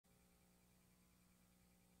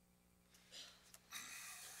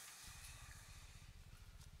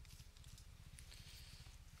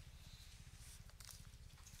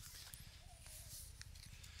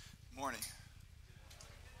Morning.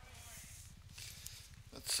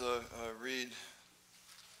 Let's read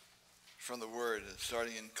from the Word,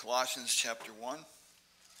 starting in Colossians chapter 1. And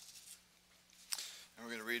we're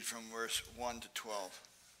going to read from verse 1 to 12.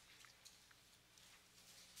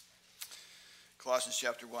 Colossians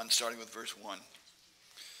chapter 1, starting with verse 1.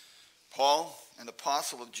 Paul, an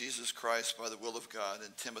apostle of Jesus Christ by the will of God,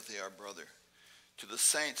 and Timothy our brother, to the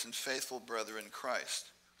saints and faithful brethren in Christ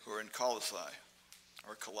who are in Colossae,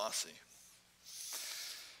 or Colossae.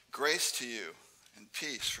 Grace to you and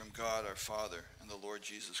peace from God our Father and the Lord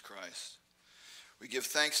Jesus Christ. We give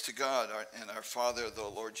thanks to God and our Father, the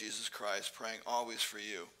Lord Jesus Christ, praying always for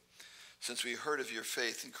you, since we heard of your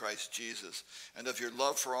faith in Christ Jesus and of your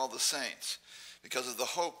love for all the saints, because of the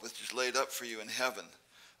hope which is laid up for you in heaven,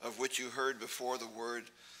 of which you heard before the word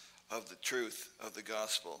of the truth of the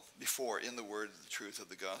gospel,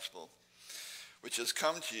 which has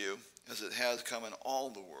come to you as it has come in all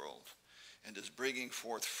the world, and is bringing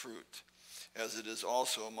forth fruit, as it is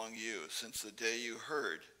also among you, since the day you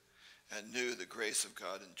heard and knew the grace of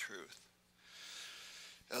God in truth.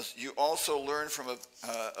 As you also learned from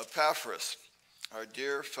Epaphras, our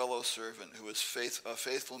dear fellow servant, who is a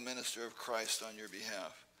faithful minister of Christ on your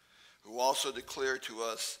behalf, who also declared to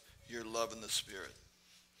us your love in the Spirit.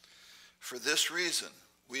 For this reason,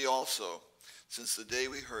 we also, since the day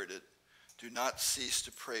we heard it, do not cease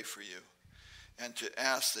to pray for you, and to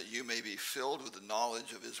ask that you may be filled with the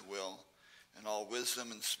knowledge of his will and all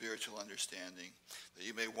wisdom and spiritual understanding, that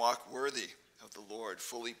you may walk worthy of the Lord,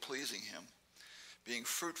 fully pleasing him, being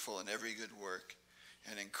fruitful in every good work,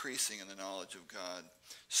 and increasing in the knowledge of God,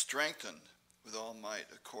 strengthened with all might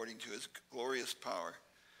according to his glorious power,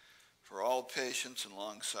 for all patience and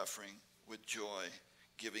long-suffering with joy,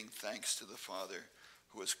 giving thanks to the Father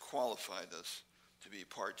who has qualified us to be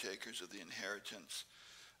partakers of the inheritance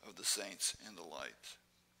of the saints in the light.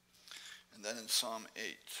 And then in Psalm 8.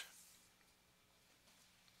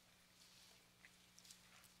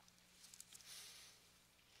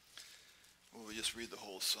 Well, we just read the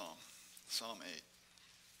whole psalm. Psalm 8.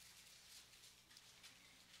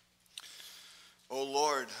 O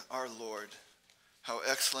Lord, our Lord, how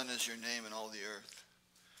excellent is your name in all the earth,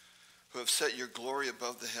 who have set your glory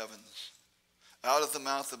above the heavens. Out of the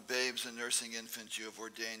mouth of babes and nursing infants you have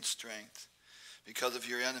ordained strength, because of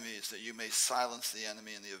your enemies, that you may silence the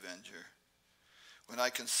enemy and the avenger. When I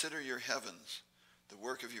consider your heavens, the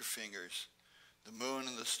work of your fingers, the moon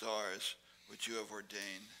and the stars which you have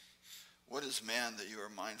ordained, what is man that you are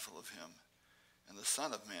mindful of him, and the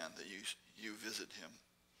son of man that you visit him?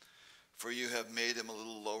 For you have made him a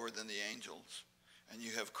little lower than the angels, and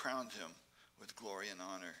you have crowned him with glory and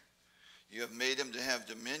honor. You have made him to have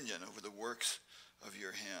dominion over the works of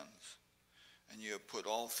your hands, and you have put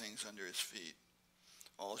all things under his feet,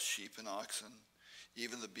 all sheep and oxen,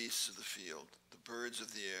 even the beasts of the field, the birds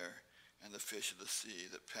of the air, and the fish of the sea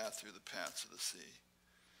that pass through the paths of the sea.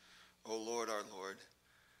 O Lord, our Lord,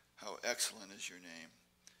 how excellent is your name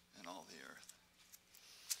in all the earth.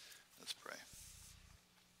 Let's pray.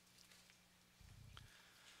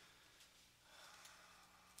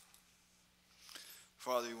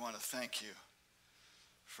 Father, we want to thank you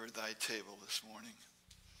for thy table this morning.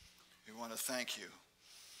 We want to thank you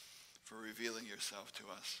for revealing yourself to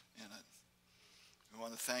us in it. We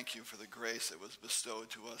want to thank you for the grace that was bestowed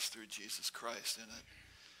to us through Jesus Christ in it,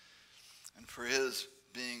 and for his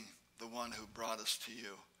being the one who brought us to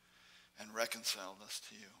you and reconciled us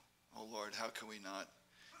to you. Oh Lord, how can we not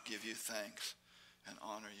give you thanks and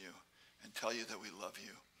honor you and tell you that we love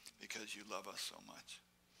you because you love us so much.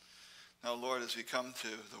 Now, Lord, as we come to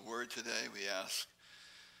the word today, we ask,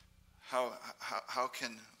 how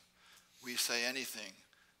can we say anything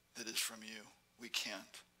that is from you? We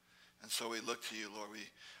can't. And so we look to you, Lord. We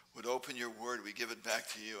would open your word. We give it back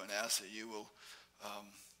to you and ask that you will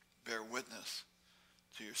bear witness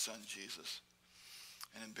to your son, Jesus.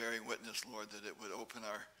 And in bearing witness, Lord, that it would open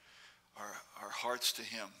our hearts to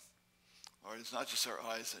him. Lord, it's not just our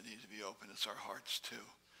eyes that need to be open, it's our hearts too.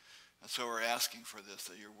 And so we're asking for this,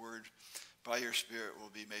 that your word, by your Spirit, will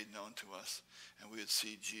be made known to us, and we would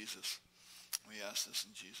see Jesus. We ask this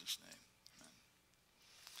in Jesus' name.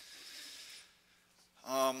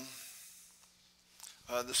 Amen.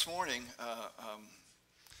 This morning,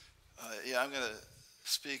 I'm going to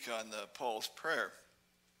speak on Paul's prayer.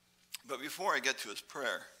 But before I get to his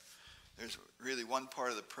prayer, there's really one part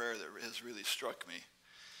of the prayer that has really struck me.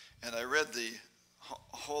 And I read the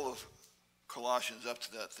whole of Colossians up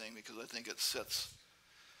to that thing because I think it sets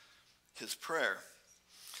his prayer.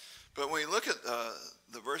 But when we look at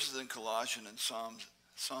the verses in Colossians and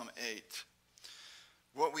Psalm 8,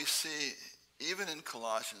 what we see even in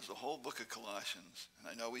Colossians, the whole book of Colossians, and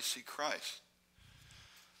I know we see Christ,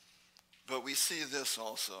 but we see this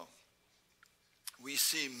also. We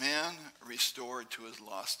see man restored to his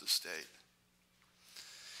lost estate.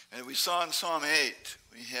 And we saw in Psalm 8,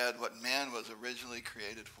 we had what man was originally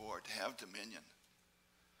created for, to have dominion,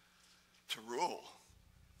 to rule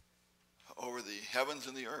over the heavens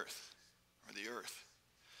and the earth, or the earth.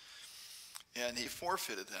 And he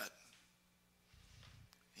forfeited that.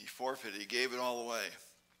 He forfeited, he gave it all away.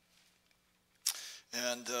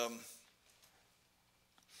 And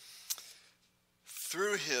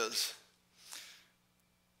through his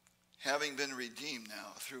having been redeemed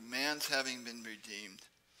now, through man's having been redeemed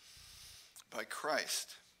by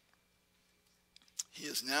Christ, he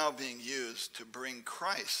is now being used to bring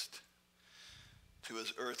Christ to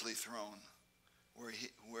his earthly throne,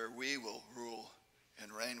 where we will rule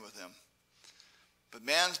and reign with him. But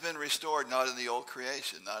man's been restored not in the old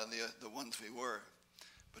creation, not in the ones we were,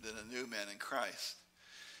 but in a new man in Christ.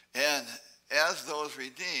 And as those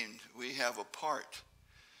redeemed, we have a part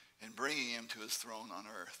in bringing him to his throne on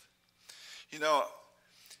earth. You know,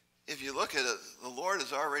 if you look at it, the Lord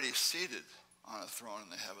is already seated on a throne in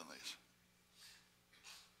the heavenlies.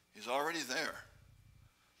 He's already there,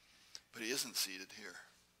 but he isn't seated here.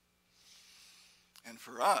 And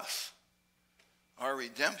for us, our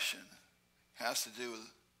redemption has to do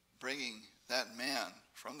with bringing that man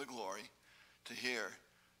from the glory to here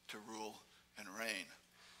to rule and reign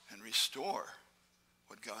and restore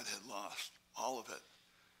what God had lost, all of it,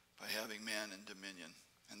 by having man in dominion.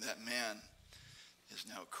 And that man is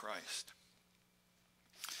now Christ.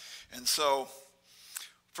 And so,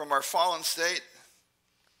 from our fallen state,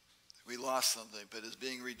 we lost something, but as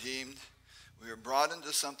being redeemed, we are brought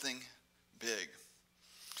into something big.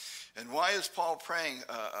 And why is Paul praying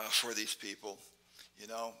for these people? You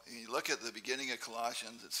know, you look at the beginning of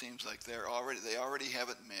Colossians, it seems like they already have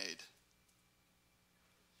it made.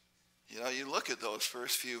 You know, you look at those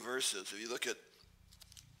first few verses. If you look at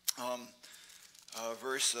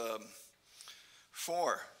verse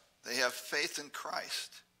 4, they have faith in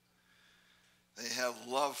Christ. They have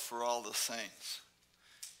love for all the saints.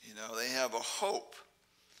 You know, they have a hope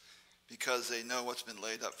because they know what's been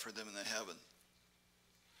laid up for them in the heaven.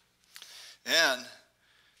 And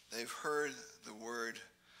they've heard the word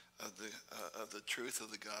of the truth of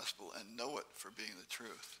the gospel and know it for being the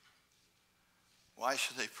truth. Why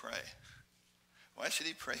should they pray? Why should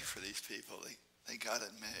he pray for these people? They got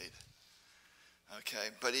it made. Okay,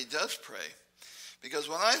 but he does pray. Because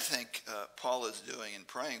what I think Paul is doing in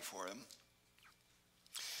praying for him,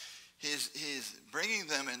 he's bringing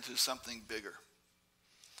them into something bigger.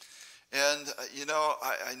 And, you know,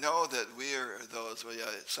 I know that we are those, well,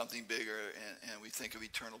 yeah, it's something bigger, and we think of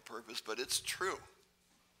eternal purpose, but it's true.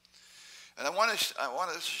 And I want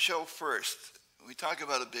to show first, we talk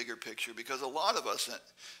about a bigger picture, because a lot of us,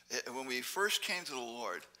 when we first came to the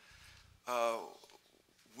Lord,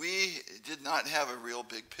 we did not have a real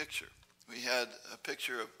big picture. We had a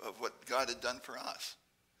picture of what God had done for us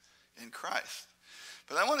in Christ.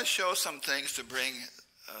 But I want to show some things to bring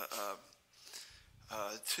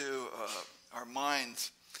to our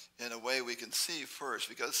minds in a way we can see first,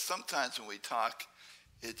 because sometimes when we talk,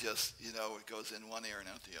 it just, you know, it goes in one ear and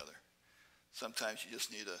out the other. Sometimes you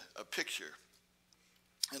just need a picture.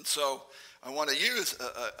 And so I want to use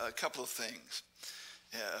a couple of things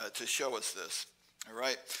to show us this. All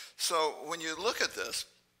right? So when you look at this,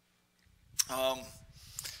 the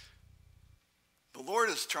Lord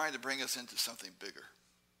is trying to bring us into something bigger.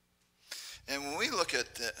 And when we look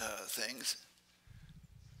at things,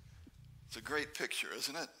 it's a great picture,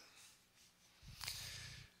 isn't it?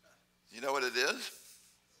 You know what it is?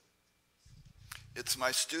 It's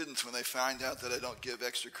my students when they find out that I don't give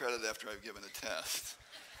extra credit after I've given a test.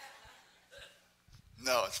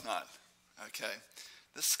 No, it's not. Okay.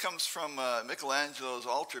 This comes from Michelangelo's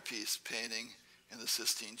altarpiece painting in the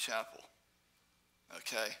Sistine Chapel.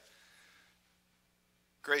 Okay.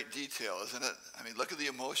 Great detail, isn't it? I mean, look at the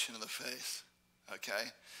emotion in the face.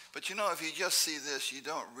 Okay. But you know, if you just see this, you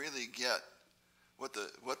don't really get what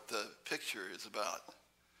the picture is about.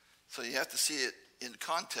 So you have to see it in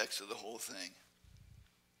context of the whole thing.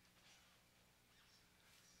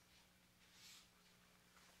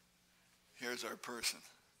 Here's our person.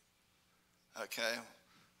 Okay,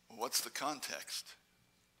 well, what's the context?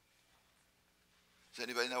 Does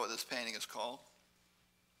anybody know what this painting is called?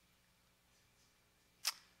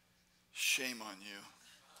 Shame on you.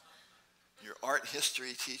 Your art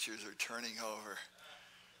history teachers are turning over.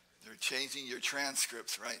 They're changing your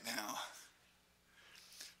transcripts right now.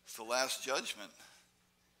 It's the Last Judgment.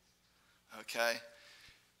 Okay?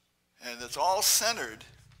 And it's all centered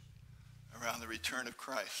around the return of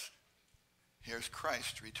Christ. Here's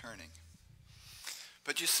Christ returning.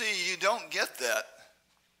 But you see, you don't get that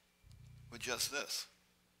with just this.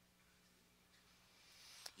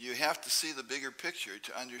 You have to see the bigger picture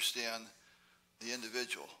to understand the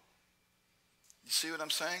individual. You see what I'm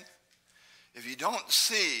saying? If you don't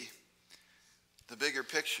see the bigger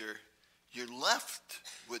picture, you're left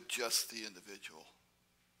with just the individual.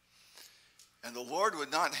 And the Lord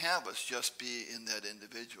would not have us just be in that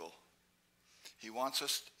individual. He wants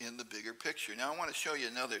us in the bigger picture. Now I want to show you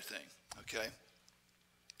another thing, okay?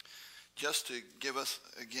 Just to give us,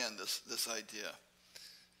 again, this idea.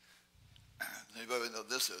 Anybody know what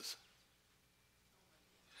this is?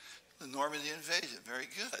 The Normandy invasion. Very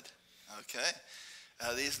good. Okay.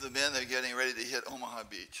 These are the men that are getting ready to hit Omaha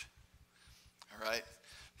Beach. All right.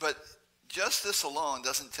 But just this alone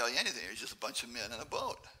doesn't tell you anything. It's just a bunch of men in a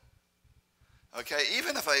boat. Okay.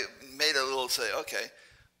 Even if I made a little say, okay,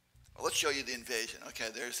 well, let's show you the invasion. Okay,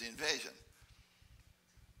 there's the invasion.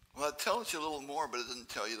 Well, it tells you a little more, but it doesn't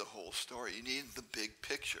tell you the whole story. You need the big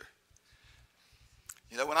picture.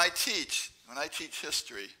 You know, when I teach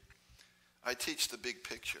history, I teach the big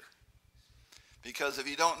picture. Because if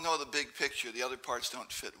you don't know the big picture, the other parts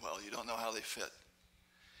don't fit well. You don't know how they fit.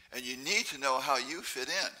 And you need to know how you fit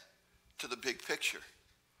in to the big picture.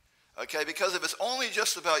 Okay, because if it's only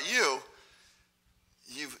just about you,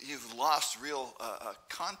 you've lost real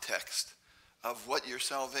context of what your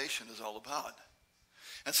salvation is all about.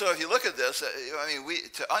 And so if you look at this,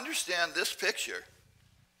 to understand this picture,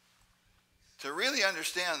 to really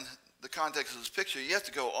understand the context of this picture, you have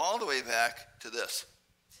to go all the way back to this.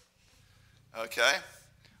 Okay?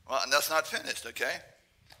 Well, and that's not finished, okay?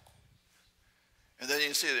 And then you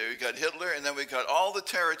can see there, we got Hitler, and then we got all the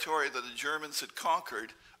territory that the Germans had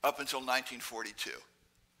conquered up until 1942.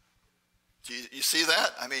 Do you see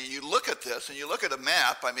that? I mean, you look at this, and you look at a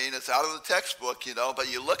map. I mean, it's out of the textbook, you know,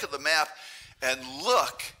 but you look at the map, and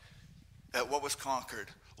look at what was conquered.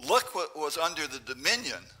 Look what was under the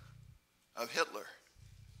dominion of Hitler.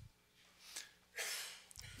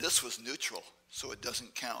 This was neutral, so it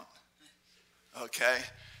doesn't count. Okay?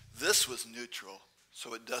 This was neutral,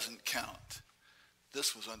 so it doesn't count.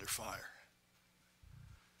 This was under fire.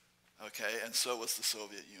 Okay? And so was the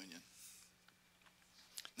Soviet Union.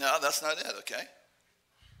 Now, that's not it, okay?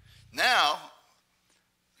 Now,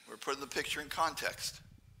 we're putting the picture in context.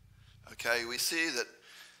 Okay? We see that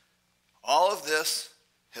all of this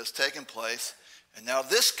has taken place, and now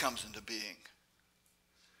this comes into being.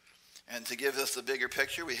 And to give us the bigger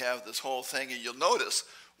picture, we have this whole thing, and you'll notice,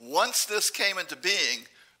 once this came into being,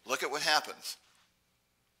 look at what happens.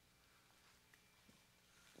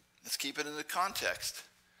 Let's keep it in the context.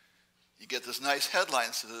 You get this nice headline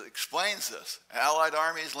that explains this. Allied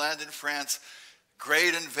armies land in France.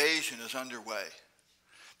 Great invasion is underway.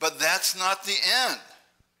 But that's not the end.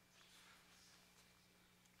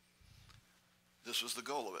 This was the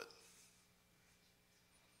goal of it.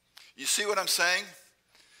 You see what I'm saying?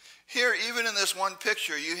 Here, even in this one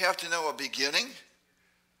picture, you have to know a beginning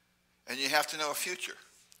and you have to know a future.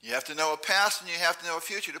 You have to know a past and you have to know a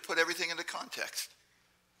future to put everything into context.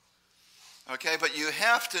 Okay, but you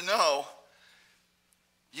have to know,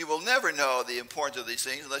 you will never know the importance of these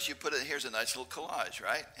things unless you put it, here's a nice little collage,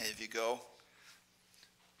 right? And if you go,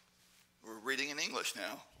 we're reading in English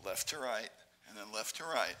now, left to right, and then left to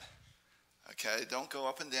right. Okay, don't go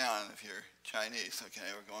up and down if you're Chinese. Okay,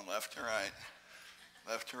 we're going left to right,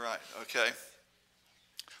 left to right, okay?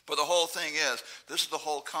 But the whole thing is, this is the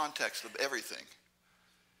whole context of everything.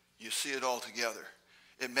 You see it all together.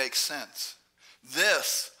 It makes sense.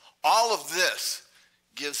 This, all of this,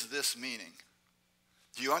 gives this meaning.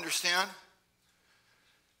 Do you understand?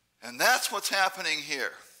 And that's what's happening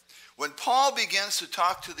here. When Paul begins to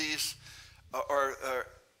talk to these,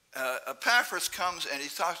 Epaphras comes and he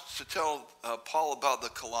starts to tell Paul about the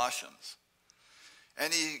Colossians.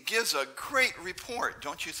 And he gives a great report,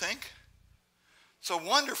 don't you think? It's a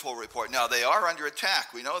wonderful report. Now, they are under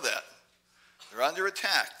attack. We know that. They're under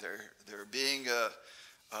attack. They're being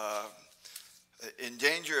in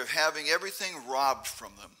danger of having everything robbed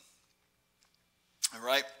from them. All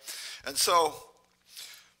right? And so,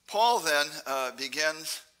 Paul then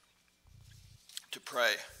begins to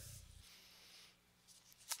pray.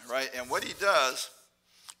 All right? And what he does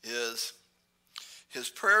is his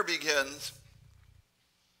prayer begins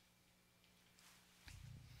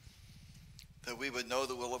that we would know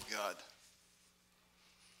the will of God.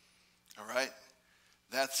 All right?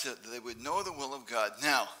 That's it. They would know the will of God.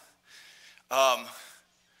 Now,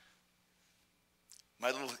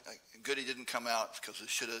 my little goodie didn't come out because it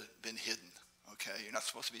should have been hidden. Okay? You're not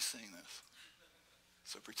supposed to be seeing this.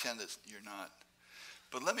 So pretend that you're not.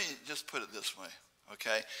 But let me just put it this way,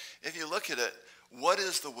 okay? If you look at it, what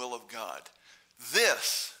is the will of God?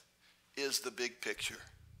 This is the big picture.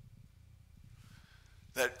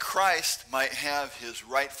 That Christ might have his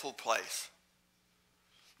rightful place.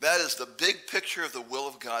 That is the big picture of the will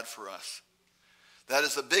of God for us. That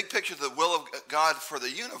is the big picture of the will of God for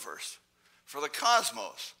the universe, for the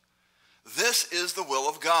cosmos. This is the will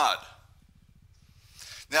of God.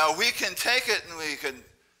 Now, we can take it and we can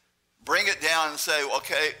bring it down and say,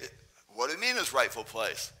 okay, what do you mean his rightful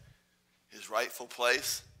place? His rightful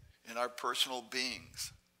place in our personal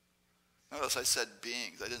beings. Notice I said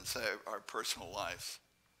beings. I didn't say our personal lives.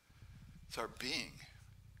 It's our being,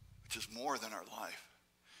 which is more than our life.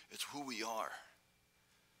 It's who we are.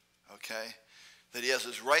 Okay? That he has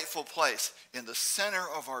his rightful place in the center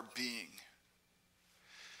of our being.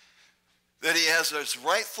 That he has his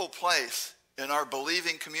rightful place in our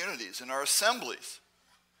believing communities, in our assemblies,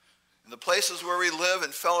 in the places where we live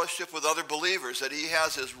in fellowship with other believers, that he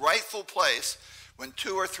has his rightful place when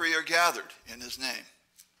 2 or 3 are gathered in his name.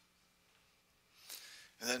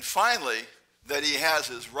 And then finally, that he has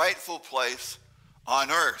his rightful place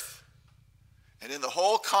on earth and in the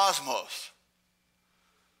whole cosmos,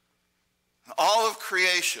 all of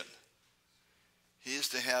creation. He is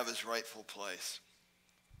to have his rightful place.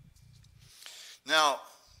 Now,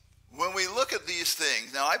 when we look at these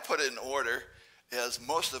things, now I put it in order as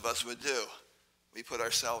most of us would do. We put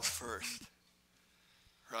ourselves first,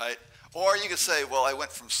 right? Or you could say, well, I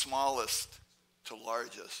went from smallest to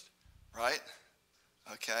largest, right?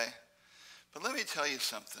 Okay? But let me tell you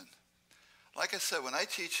something. Like I said, when I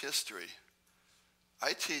teach history,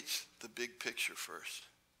 I teach the big picture first.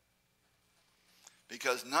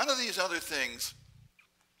 Because none of these other things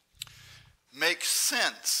make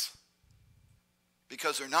sense,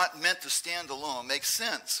 because they're not meant to stand alone, make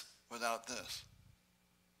sense without this.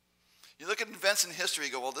 You look at events in history,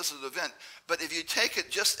 you go, well, this is an event. But if you take it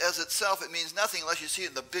just as itself, it means nothing unless you see it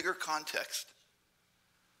in the bigger context.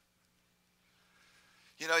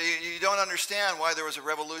 You know, you don't understand why there was a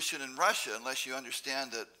revolution in Russia unless you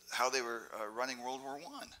understand how they were running World War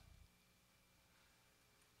I.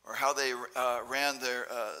 Or how they ran their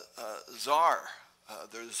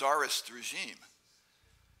their czarist regime.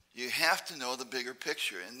 You have to know the bigger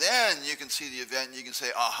picture. And then you can see the event and you can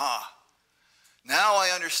say, aha, now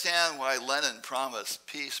I understand why Lenin promised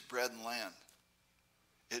peace, bread, and land.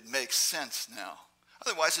 It makes sense now.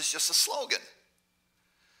 Otherwise, it's just a slogan.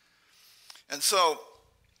 And so,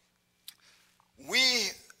 we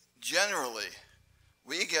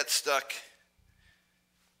get stuck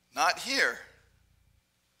not here,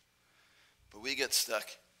 but we get stuck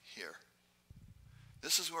here.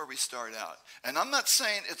 This is where we start out. And I'm not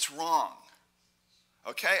saying it's wrong.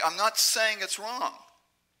 Okay? I'm not saying it's wrong.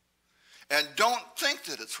 And don't think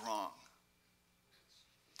that it's wrong.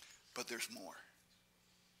 But there's more.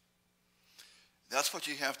 That's what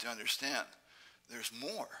you have to understand. There's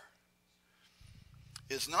more.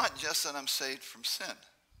 It's not just that I'm saved from sin.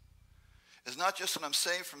 It's not just that I'm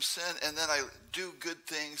saved from sin and then I do good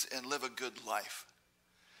things and live a good life.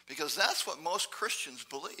 Because that's what most Christians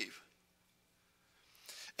believe.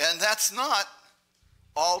 And that's not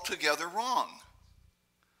altogether wrong.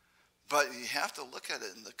 But you have to look at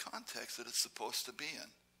it in the context that it's supposed to be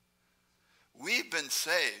in. We've been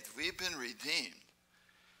saved. We've been redeemed.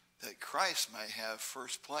 That Christ might have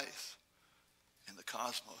first place in the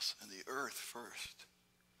cosmos and the earth first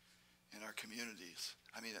in our communities.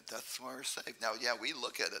 I mean, that's why we're saved. Now, yeah, we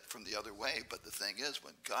look at it from the other way, but the thing is,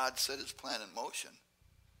 when God set his plan in motion,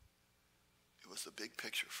 it was the big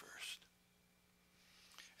picture first.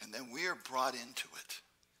 And then we are brought into it.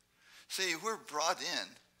 See, we're brought in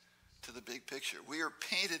to the big picture. We are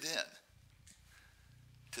painted in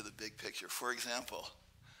to the big picture. For example,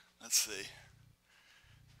 let's see.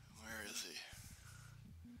 Where is he?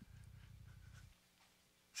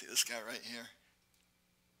 See this guy right here?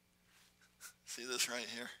 See this right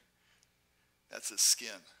here? That's his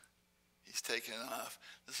skin. He's taken it off.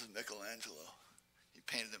 This is Michelangelo. He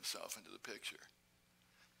painted himself into the picture.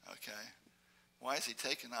 Okay? Why is he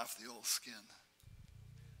taking off the old skin?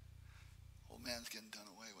 Old man's getting done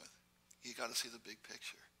away with. You got to see the big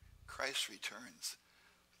picture. Christ returns.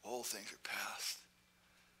 Old things are past.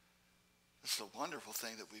 This is a wonderful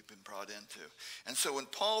thing that we've been brought into. And so when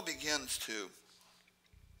Paul begins to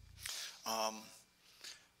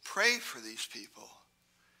pray for these people,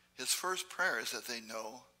 his first prayer is that they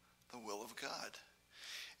know the will of God.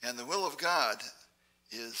 And the will of God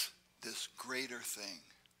is this greater thing.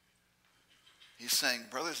 He's saying,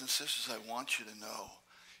 brothers and sisters, I want you to know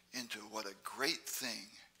into what a great thing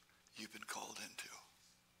you've been called into.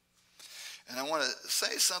 And I want to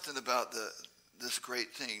say something about this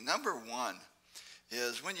great thing. Number one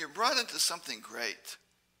is when you're brought into something great,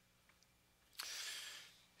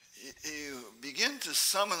 you begin to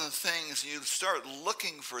summon the things, you start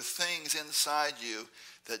looking for things inside you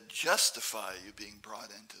that justify you being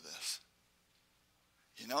brought into this.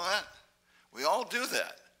 You know that? We all do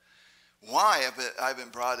that. Why have I been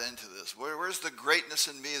brought into this? Where's the greatness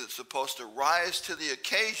in me that's supposed to rise to the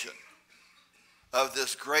occasion of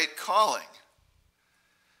this great calling?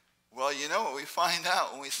 Well, you know what we find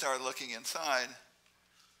out when we start looking inside?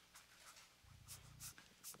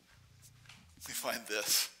 We find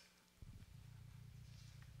this.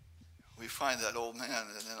 We find that old man,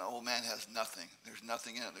 and that old man has nothing. There's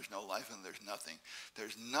nothing in it. There's no life in it. There's nothing.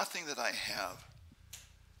 There's nothing that I have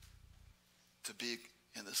to be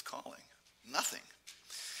in this calling. Nothing.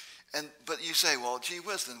 But you say, well, gee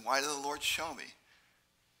whiz, then why did the Lord show me?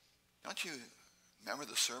 Don't you remember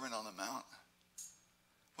the Sermon on the Mount?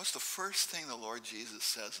 What's the first thing the Lord Jesus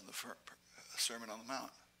says in the Sermon on the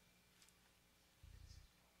Mount?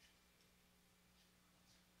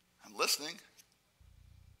 I'm listening.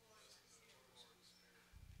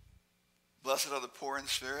 Blessed are the poor in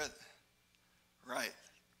spirit. Right.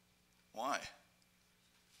 Why?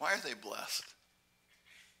 Why are they blessed?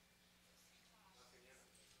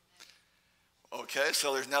 Okay,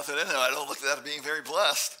 so there's nothing in it. I don't look at that as being very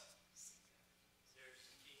blessed.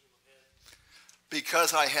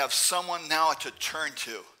 Because I have someone now to turn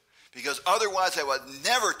to. Because otherwise I would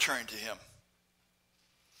never turn to him.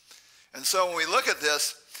 And so when we look at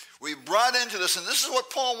this, we brought into this, and this is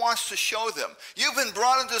what Paul wants to show them. You've been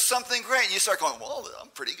brought into something great. And you start going, well, I'm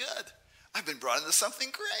pretty good. I've been brought into something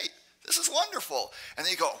great. This is wonderful. And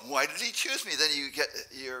then you go, why did he choose me? Then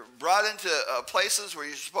you're brought into places where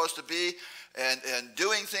you're supposed to be and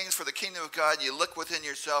doing things for the kingdom of God. You look within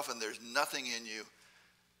yourself, and there's nothing in you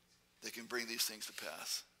that can bring these things to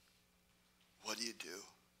pass. What do?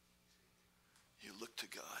 You look to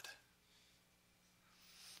God.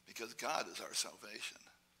 Because God is our salvation.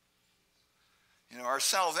 Our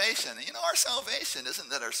salvation isn't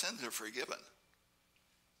that our sins are forgiven.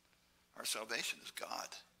 Our salvation is God.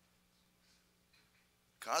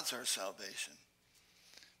 God's our salvation.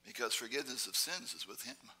 Because forgiveness of sins is with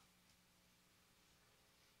him.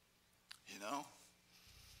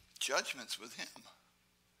 Judgment's with him.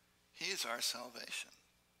 He's our salvation.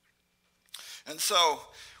 And so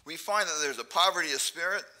we find that there's a poverty of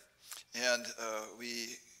spirit, and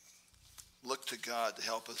we look to God to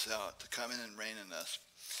help us out, to come in and reign in us.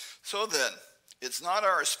 So then, it's not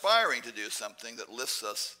our aspiring to do something that lifts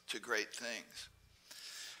us to great things,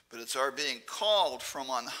 but it's our being called from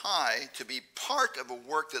on high to be part of a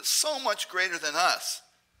work that's so much greater than us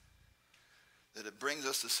that it brings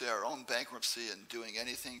us to see our own bankruptcy and doing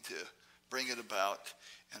anything to bring it about,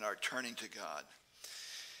 and our turning to God.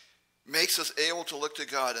 Makes us able to look to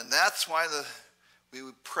God, and that's why we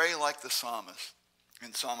would pray like the psalmist.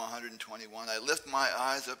 In Psalm 121, I lift my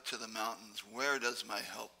eyes up to the mountains. Where does my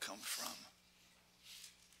help come from?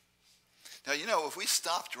 Now, if we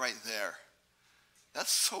stopped right there,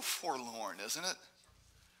 that's so forlorn, isn't it?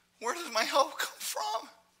 Where does my help come from?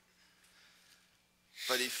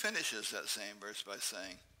 But he finishes that same verse by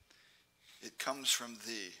saying, it comes from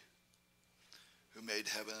thee who made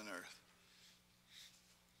heaven and earth.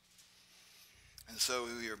 And so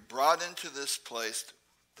we are brought into this place.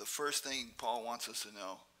 The first thing Paul wants us to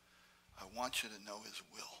know, I want you to know his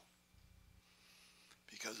will.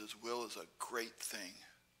 Because his will is a great thing.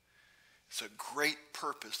 It's a great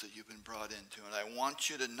purpose that you've been brought into. And I want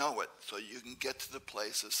you to know it so you can get to the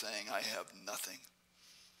place of saying, I have nothing.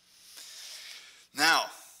 Now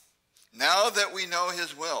that we know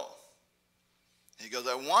his will, he goes,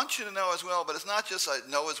 I want you to know his will, but it's not just I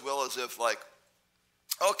know his will as if like,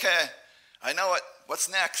 okay, I know it. What's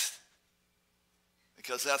next?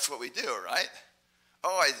 Because that's what we do, right?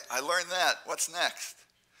 Oh, I learned that. What's next?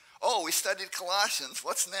 Oh, we studied Colossians.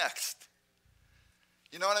 What's next?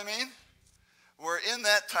 You know what I mean? We're in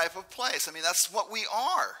that type of place. That's what we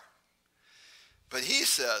are. But he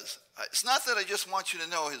says, it's not that I just want you to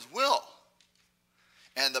know his will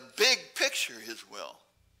and the big picture, his will.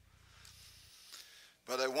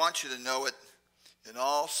 But I want you to know it in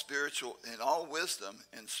all wisdom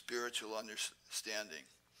and spiritual understanding.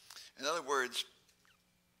 In other words,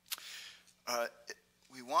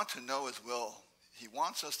 we want to know his will. He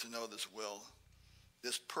wants us to know this will,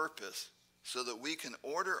 this purpose, so that we can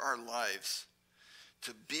order our lives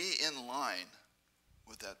to be in line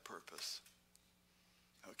with that purpose.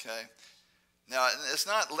 Okay? Now, it's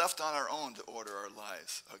not left on our own to order our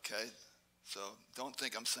lives, okay? So don't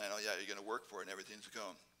think I'm saying, oh yeah, you're going to work for it and everything's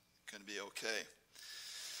going to be okay.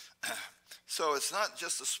 So it's not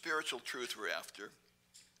just the spiritual truth we're after,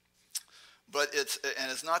 but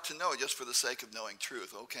it's not to know just for the sake of knowing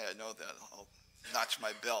truth. Okay, I know that. I'll notch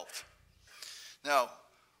my belt. Now,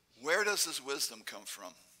 where does this wisdom come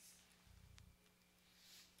from?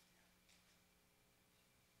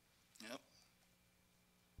 Yep.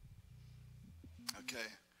 Okay.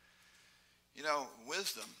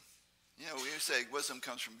 Wisdom. We say wisdom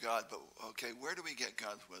comes from God, but okay, where do we get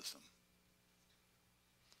God's wisdom?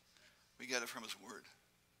 We get it from his word.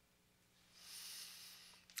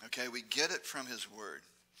 Okay, we get it from his word.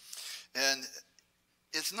 And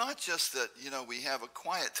it's not just that, we have a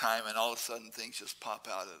quiet time and all of a sudden things just pop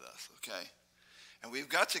out at us, okay? And we've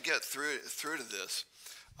got to get through to this,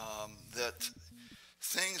 that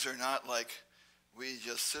things are not like we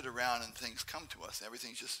just sit around and things come to us.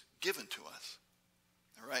 Everything's just given to us,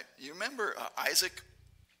 all right? You remember Isaac?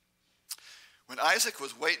 When Isaac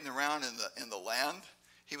was waiting around in the land,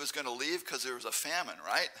 he was going to leave because there was a famine,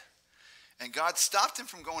 right? And God stopped him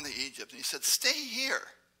from going to Egypt, and he said, stay here.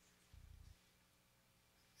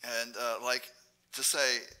 And to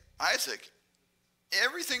say, Isaac,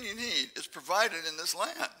 everything you need is provided in this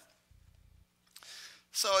land.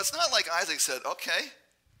 So it's not like Isaac said, okay,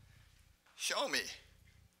 show me.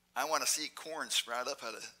 I want to see corn sprout up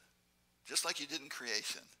just like you did in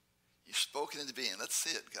creation. You spoke it into being. Let's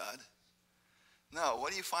see it, God. No,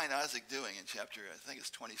 what do you find Isaac doing in chapter, I think it's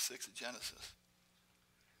 26 of Genesis?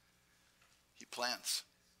 He plants.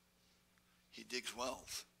 He digs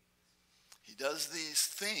wells. He does these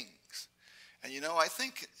things. And I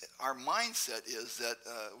think our mindset is that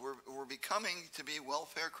we're becoming to be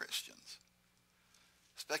welfare Christians,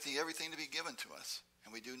 expecting everything to be given to us,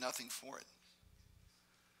 and we do nothing for it.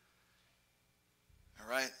 All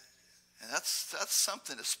right? And that's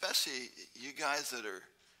something, especially you guys that are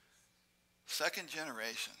second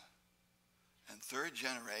generation and third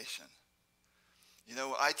generation.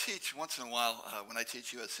 I teach once in a while, when I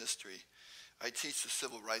teach U.S. history, I teach the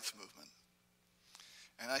civil rights movement.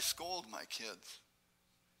 And I scold my kids,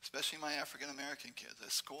 especially my African-American kids. I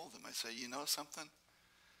scold them. I say, you know something?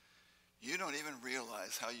 You don't even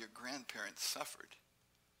realize how your grandparents suffered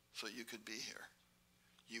so you could be here.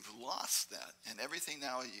 You've lost that, and everything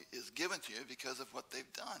now is given to you because of what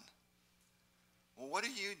they've done. Well, what are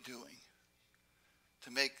you doing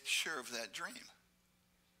to make sure of that dream?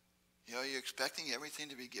 You're expecting everything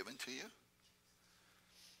to be given to you?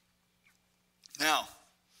 Now,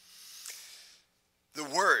 the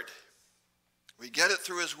word. We get it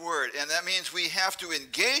through his word, and that means we have to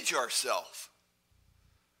engage ourselves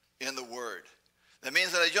in the word. That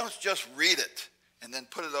means that I don't just read it and then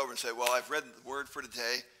put it over and say, well, I've read the word for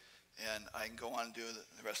today, and I can go on and do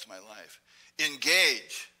the rest of my life.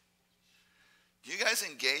 Engage. Do you guys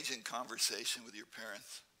engage in conversation with your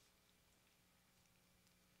parents?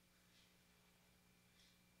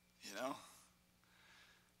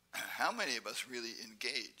 How many of us really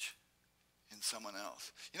engage in someone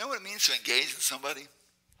else? You know what it means to engage with somebody?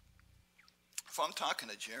 If I'm talking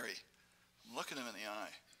to Jerry, I'm looking him in the eye,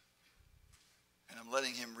 and I'm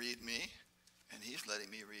letting him read me, and he's letting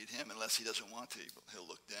me read him. Unless he doesn't want to, he'll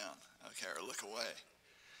look down, okay, or look away.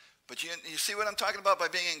 But you see what I'm talking about by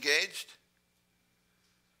being engaged?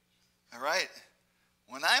 All right?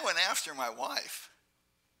 When I went after my wife,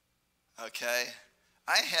 okay,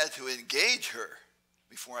 I had to engage her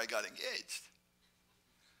before I got engaged.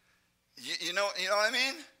 You know what I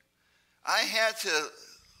mean? I had to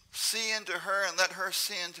see into her and let her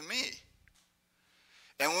see into me.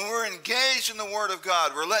 And when we're engaged in the Word of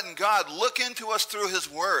God, we're letting God look into us through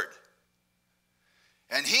his Word.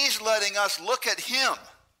 And he's letting us look at him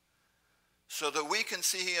so that we can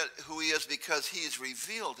see who he is because he is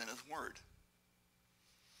revealed in his Word.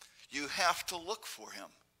 You have to look for him.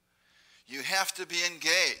 You have to be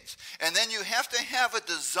engaged. And then you have to have a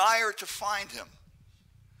desire to find him.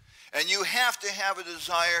 And you have to have a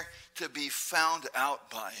desire to be found out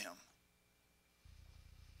by him.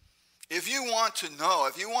 If you want to know,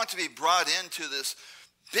 if you want to be brought into this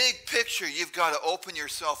big picture, you've got to open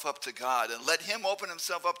yourself up to God and let him open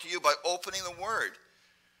himself up to you by opening the Word.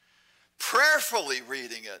 Prayerfully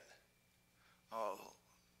reading it. Oh,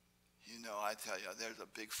 I tell you, there's a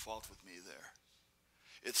big fault with me there.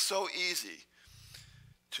 It's so easy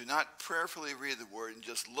to not prayerfully read the Word and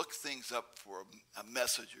just look things up for a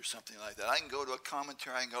message or something like that. I can go to a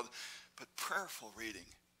commentary, but prayerful reading.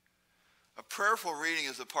 A prayerful reading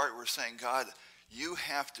is the part where we're saying, God, you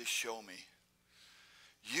have to show me.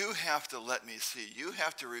 You have to let me see. You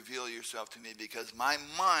have to reveal yourself to me because my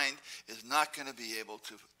mind is not going to be able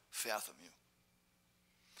to fathom you.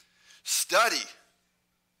 Study.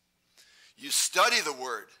 You study the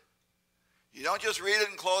Word. You don't just read it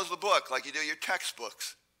and close the book like you do your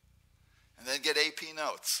textbooks and then get AP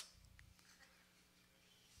notes.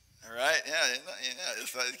 All right? Yeah,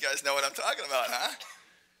 you guys know what I'm talking about, huh?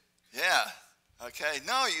 Yeah. Okay.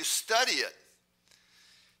 No, you study it.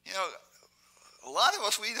 You know, a lot of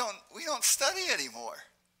us, we don't study anymore.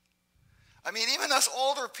 I mean, even us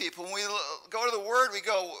older people, when we go to the Word,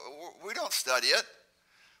 we don't study it.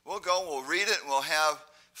 We'll go, we'll read it, and we'll have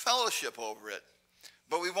fellowship over it.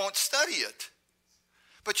 But we won't study it.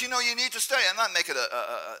 But you know, you need to study. I'm not making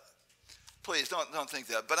please don't think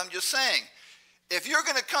that. But I'm just saying, if you're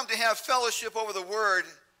going to come to have fellowship over the Word,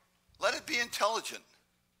 let it be intelligent.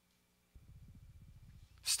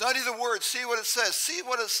 Study the Word, see what it says, see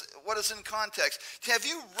what is in context. Have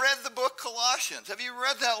you read the book Colossians? Have you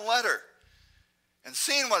read that letter and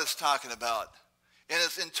seen what it's talking about in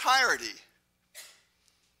its entirety?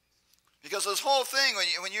 Because this whole thing,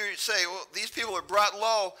 when you say, well, these people are brought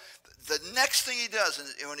low, the next thing he does,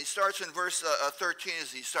 and when he starts in verse 13,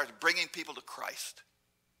 is he starts bringing people to Christ.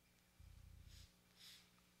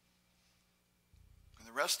 And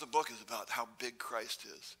the rest of the book is about how big Christ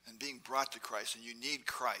is and being brought to Christ, and you need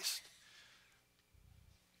Christ.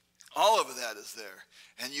 All of that is there.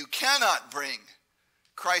 And you cannot bring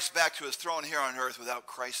Christ back to his throne here on earth without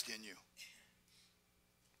Christ in you.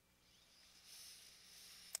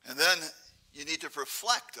 And then you need to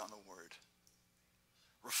reflect on the Word.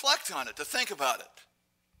 Reflect on it, to think about it.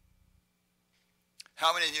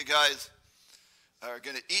 How many of you guys are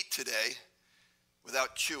going to eat today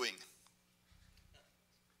without chewing?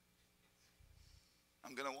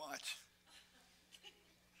 I'm going to watch.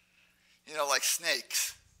 You know, like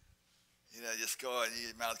snakes. You know, just go and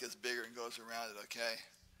your mouth gets bigger and goes around it, okay?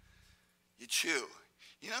 You chew.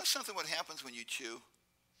 You know something what happens when you chew?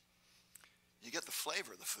 You get the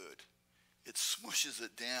flavor of the food. It smooshes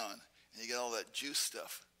it down, and you get all that juice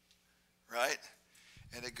stuff, right?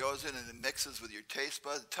 And it goes in and it mixes with your taste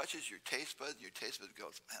bud, touches your taste bud, and your taste bud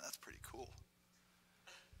goes, man, that's pretty cool.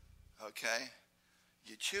 Okay?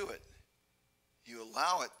 You chew it. You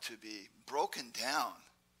allow it to be broken down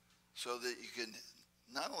so that you can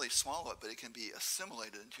not only swallow it, but it can be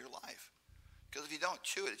assimilated into your life. Because if you don't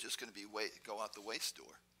chew it, it's just going to be go out the waste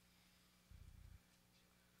door.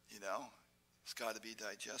 You know? It's got to be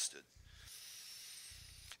digested.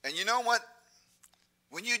 And you know what?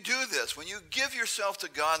 When you do this, when you give yourself to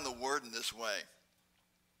God in the Word in this way,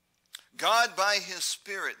 God by his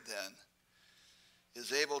Spirit then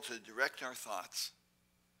is able to direct our thoughts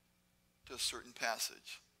to a certain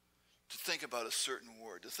passage, to think about a certain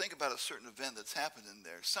word, to think about a certain event that's happened in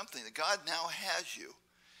there, something that God now has you,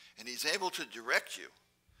 and he's able to direct you.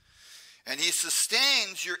 And he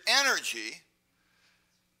sustains your energy.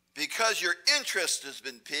 Because your interest has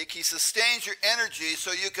been piqued, he sustains your energy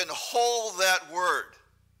so you can hold that word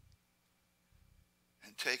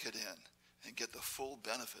and take it in and get the full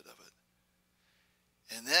benefit of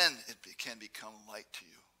it. And then it can become light to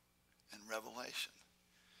you and revelation.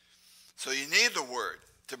 So you need the word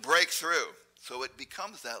to break through so it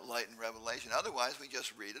becomes that light and revelation. Otherwise, we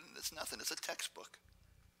just read it and it's nothing. It's a textbook.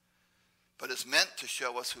 But it's meant to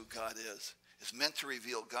show us who God is. It's meant to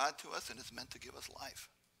reveal God to us, and it's meant to give us life.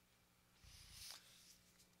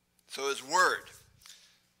 So his word.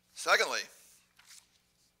 Secondly,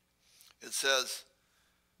 it says,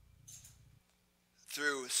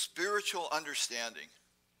 through spiritual understanding.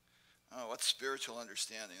 Oh, what's spiritual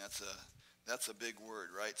understanding? That's a big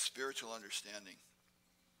word, right? Spiritual understanding.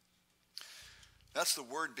 That's the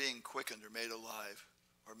word being quickened or made alive.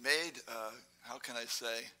 Or made, how can I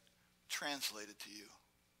say, translated to you.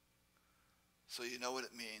 So you know what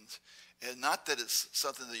it means. And not that it's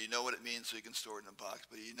something that you know what it means so you can store it in a box,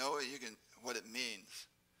 but you know what it means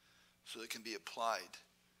so it can be applied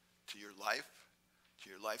to your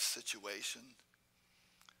life situation,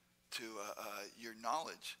 to your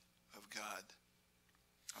knowledge of God.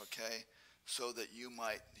 Okay? So that your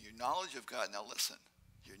knowledge of God, now listen,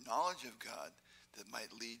 your knowledge of God that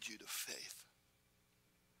might lead you to faith.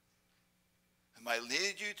 It might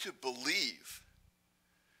lead you to believe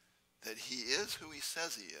that he is who he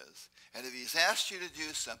says he is. And if he's asked you to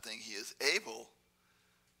do something, he is able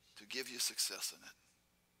to give you success in it.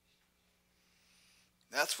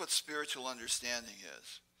 That's what spiritual understanding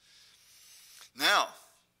is. Now,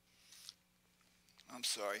 I'm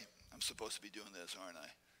sorry. I'm supposed to be doing this, aren't I?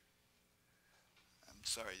 I'm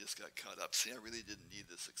sorry, I just got caught up. See, I really didn't need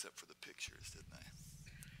this except for the pictures, didn't I?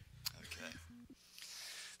 Okay.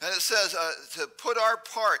 And it says to put our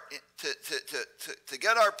part, to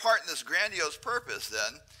get our part in this grandiose purpose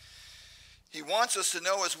then, He wants us to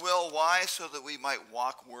know his will. Why? So that we might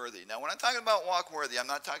walk worthy. Now, when I'm talking about walk worthy, I'm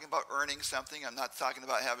not talking about earning something. I'm not talking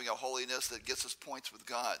about having a holiness that gets us points with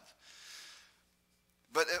God.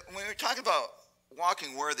 But when we're talking about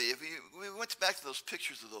walking worthy, if we went back to those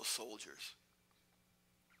pictures of those soldiers,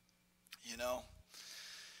 you know,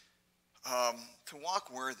 to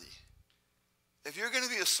walk worthy. If you're going to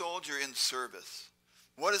be a soldier in service,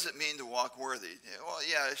 what does it mean to walk worthy? Well,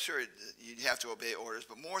 yeah, sure, you have to obey orders,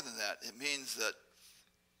 but more than that, it means that,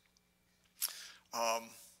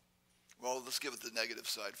 well, let's give it the negative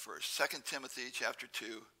side first. 2 Timothy chapter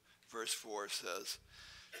 2, verse 4 says,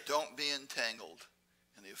 don't be entangled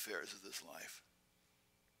in the affairs of this life.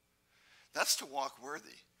 That's to walk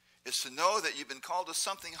worthy. It's to know that you've been called to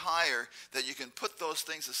something higher, that you can put those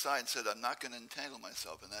things aside and say, I'm not going to entangle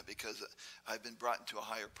myself in that because I've been brought into a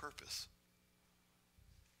higher purpose.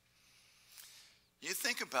 You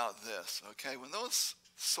think about this, okay? When those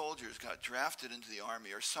soldiers got drafted into the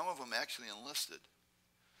army, or some of them actually enlisted,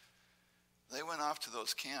 they went off to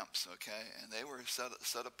those camps, okay? And they were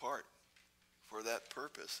set apart for that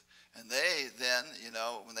purpose. And they then, you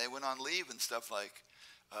know, when they went on leave and stuff like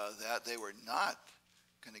that, they were not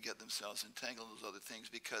going to get themselves entangled in those other things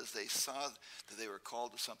because they saw that they were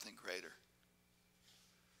called to something greater.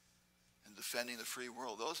 And defending the free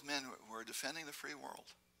world. Those men were defending the free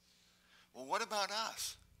world. Well, what about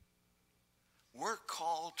us? We're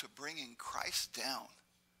called to bringing Christ down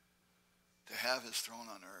to have his throne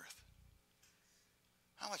on earth.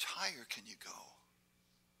 How much higher can you go?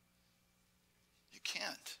 You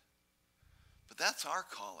can't. But that's our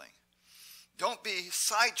calling. Don't be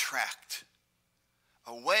sidetracked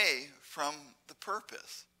away from the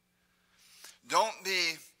purpose. Don't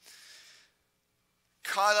be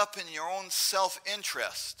caught up in your own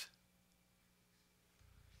self-interest.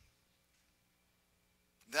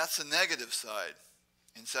 That's the negative side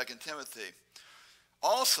in 2 Timothy.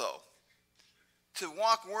 Also, to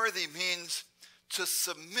walk worthy means to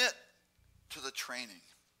submit to the training.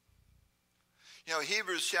 You know,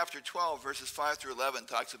 Hebrews chapter 12, verses 5 through 11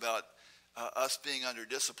 talks about us being under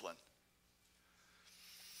discipline.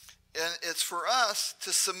 And it's for us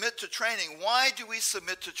to submit to training. Why do we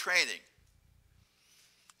submit to training?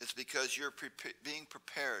 It's because you're being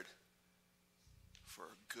prepared for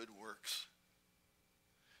good works.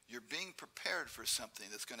 You're being prepared for something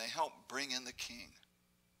that's going to help bring in the king.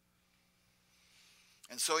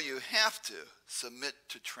 And so you have to submit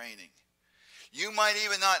to training. You might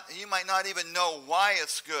not even know why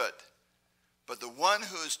it's good, but the one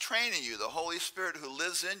who is training you, the Holy Spirit who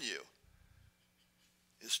lives in you,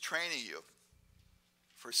 is training you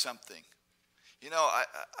for something. You know,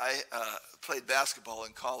 I played basketball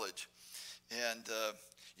in college, and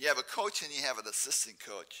you have a coach and you have an assistant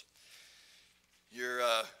coach. Your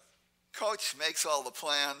coach makes all the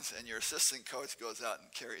plans, and your assistant coach goes out and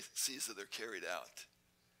sees that they're carried out.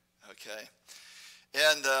 Okay?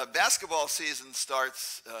 And basketball season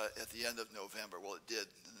starts at the end of November. Well, it did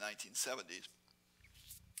in the 1970s.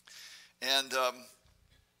 And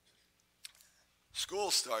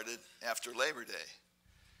school started after Labor Day.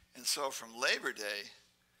 And so from Labor Day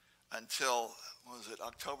until, what was it,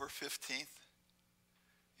 October 15th?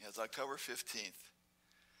 Yeah, it's October 15th.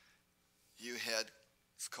 You had,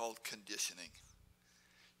 it's called conditioning.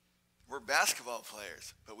 We're basketball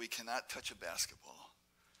players, but we cannot touch a basketball.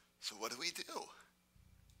 So what do? We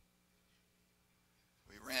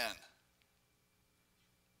ran.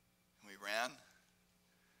 And we ran.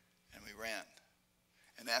 And we ran.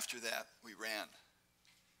 And after that, we ran.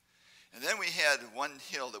 And then we had one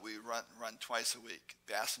hill that we run twice a week,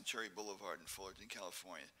 Bass and Cherry Boulevard in Fullerton,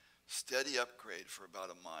 California. Steady upgrade for about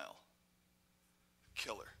a mile.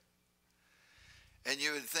 Killer. And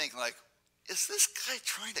you would think, like, is this guy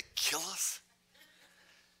trying to kill us?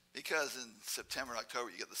 Because in September and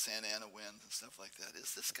October, you get the Santa Ana winds and stuff like that.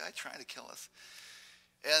 Is this guy trying to kill us?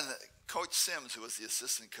 And Coach Sims, who was the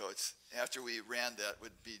assistant coach, after we ran that,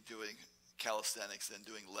 would be doing calisthenics and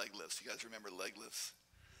doing leg lifts. You guys remember leg lifts?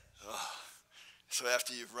 Oh. So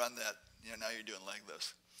after you've run that, now you're doing leg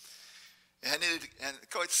lifts. And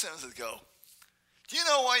Coach Sims would go, do you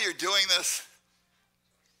know why you're doing this?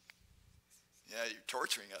 Yeah, you're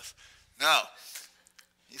torturing us. No.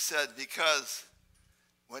 He said, because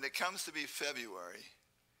when it comes to be February,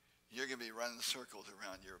 you're going to be running circles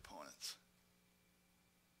around your opponents.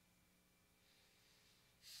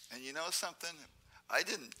 And you know something? I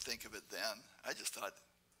didn't think of it then. I just thought,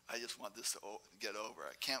 I just want this to get over.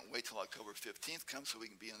 I can't wait till October 15th comes so we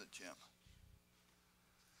can be in the gym.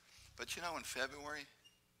 But in February,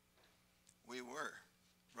 we were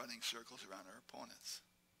running circles around our opponents.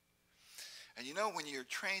 And you know, when you're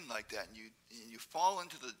trained like that and you fall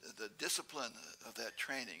into the discipline of that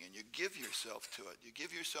training and you give yourself to it, you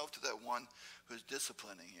give yourself to that one who's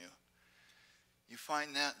disciplining you, you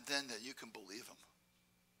find that then that you can believe him.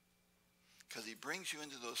 Because he brings you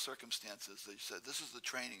into those circumstances that you said, this is the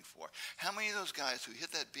training for. How many of those guys who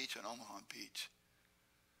hit that beach on Omaha Beach,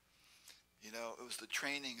 you know, it was the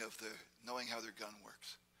training of knowing how their gun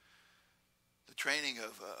works. The training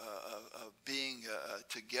of being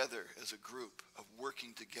together as a group, of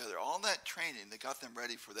working together. All that training, they got them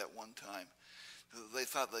ready for that one time. They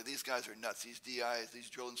thought, like, these guys are nuts. These DIs, these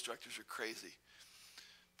drill instructors are crazy.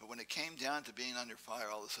 But when it came down to being under fire,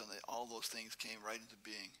 all of a sudden, all those things came right into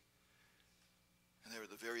being. And they were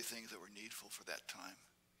the very things that were needful for that time.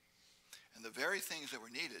 And the very things that were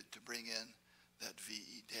needed to bring in that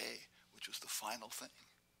VE day, which was the final thing.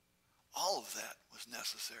 All of that was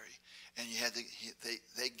necessary. And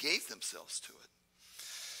they gave themselves to it.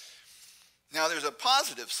 Now there's a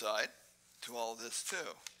positive side to all this too.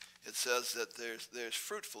 It says that there's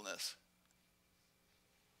fruitfulness.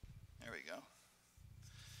 There we go.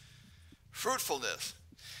 Fruitfulness.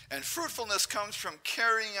 And fruitfulness comes from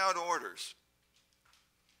carrying out orders.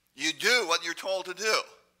 You do what you're told to do.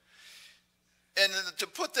 And to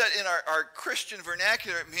put that in our Christian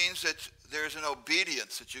vernacular, it means that there's an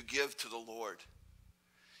obedience that you give to the Lord.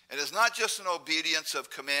 And it's not just an obedience of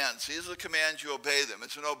commands. These are the commands, you obey them.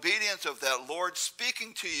 It's an obedience of that Lord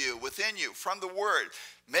speaking to you, within you, from the Word,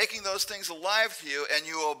 making those things alive to you, and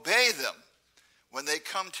you obey them when they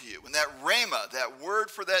come to you. When that rhema, that word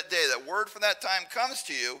for that day, that word for that time comes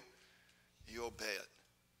to you, you obey it.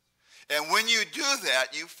 And when you do that,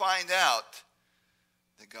 you find out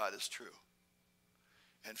that God is true.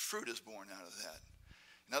 And fruit is born out of that.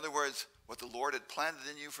 In other words, what the Lord had planted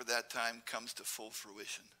in you for that time comes to full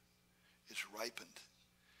fruition. It's ripened.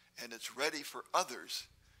 And it's ready for others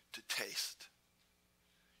to taste.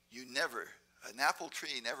 An apple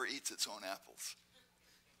tree never eats its own apples.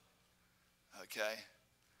 Okay?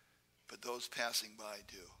 But those passing by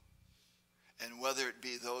do. And whether it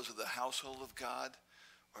be those of the household of God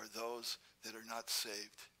or those that are not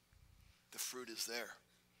saved, the fruit is there.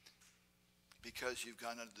 Because you've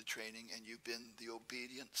gone under the training and you've been the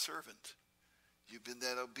obedient servant. You've been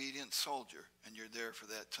that obedient soldier, and you're there for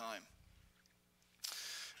that time.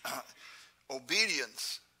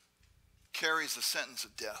 Obedience carries the sentence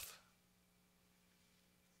of death.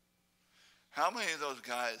 How many of those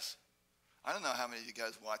guys, I don't know how many of you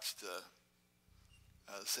guys watched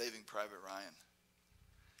Saving Private Ryan.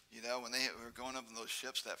 You know, when they were going up in those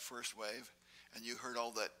ships, that first wave, and you heard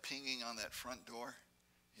all that pinging on that front door.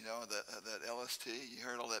 You know, that LST, you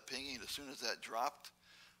heard all that pinging, and as soon as that dropped,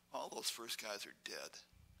 all those first guys are dead.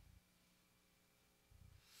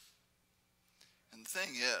 And the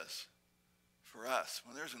thing is, for us,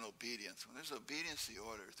 when there's an obedience, when there's obedience to the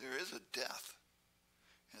orders, there is a death.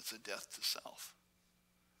 And it's a death to self.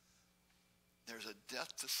 There's a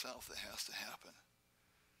death to self that has to happen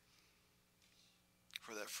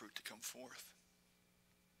for that fruit to come forth.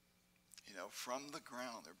 You know, from the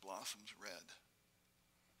ground there blossoms red.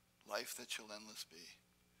 Life that shall endless be.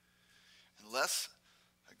 Unless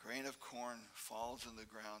a grain of corn falls in the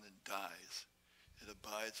ground and dies, it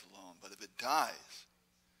abides alone. But if it dies,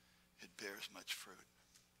 it bears much fruit.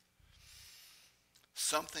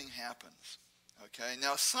 Something happens. Okay?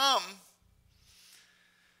 Now some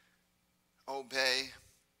obey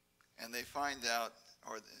and they find out,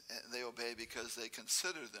 or they obey because they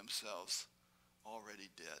consider themselves already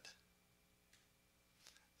dead.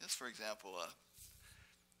 Just for example,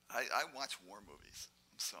 I watch war movies.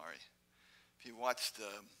 I'm sorry. If you watched,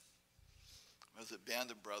 was it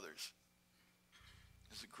Band of Brothers?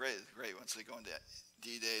 It's great. Once they go into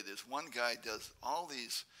D-Day, there's one guy does all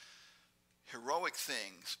these heroic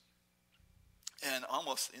things and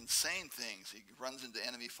almost insane things. He runs into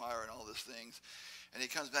enemy fire and all these things. And he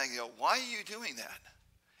comes back and he goes, why are you doing that?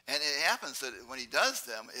 And it happens that when he does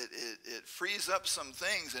them, it frees up some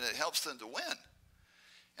things and it helps them to win.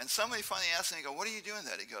 And somebody finally asks him, he goes, what are you doing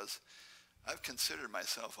that? He goes, I've considered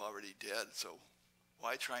myself already dead, so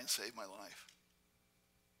why try and save my life?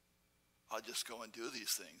 I'll just go and do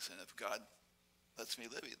these things, and if God lets me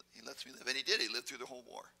live, he lets me live. And he did. He lived through the whole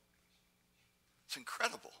war. It's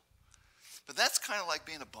incredible. But that's kind of like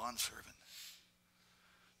being a bondservant.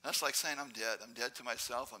 That's like saying, I'm dead. I'm dead to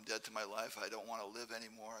myself. I'm dead to my life. I don't want to live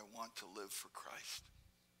anymore. I want to live for Christ.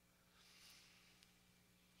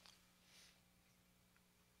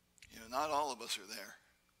 You know, not all of us are there.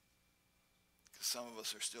 Because some of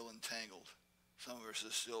us are still entangled. Some of us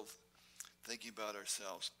are still thinking about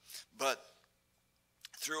ourselves. But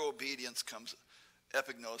through obedience comes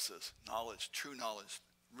epignosis, knowledge, true knowledge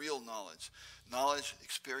real knowledge. Knowledge,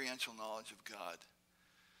 experiential knowledge of God.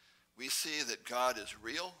 We see that God is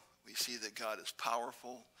real. We see that God is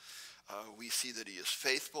powerful. We see that he is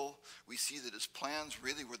faithful. We see that his plans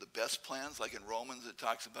really were the best plans. Like in Romans, it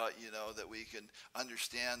talks about, that we can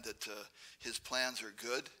understand that his plans are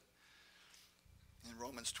good. In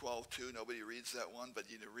Romans 12:2, nobody reads that one, but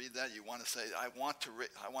you read that, you want to say, I want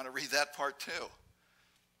to read that part too.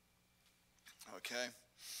 Okay?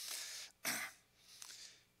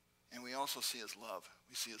 And we also see his love.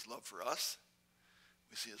 We see his love for us.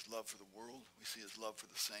 We see his love for the world. We see his love for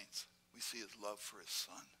the saints. We see his love for his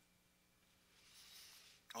son.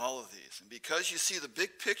 All of these. And because you see the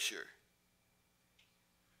big picture,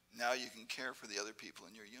 now you can care for the other people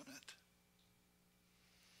in your unit.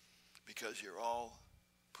 Because you're all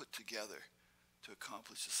put together to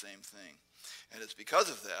accomplish the same thing. And it's because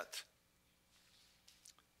of that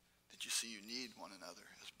that you see you need one another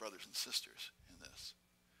as brothers and sisters in this.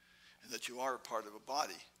 And that you are a part of a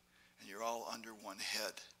body. And you're all under one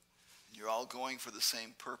head. And you're all going for the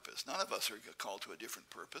same purpose. None of us are called to a different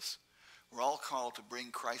purpose. We're all called to bring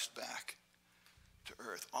Christ back to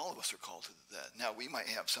earth. All of us are called to that. Now, we might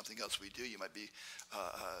have something else we do. You might be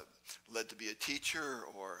led to be a teacher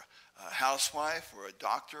or a housewife or a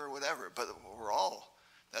doctor or whatever. But we're all,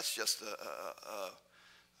 that's just a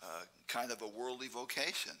kind of a worldly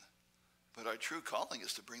vocation. But our true calling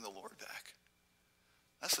is to bring the Lord back.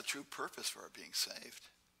 That's the true purpose for our being saved.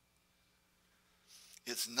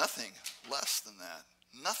 It's nothing less than that.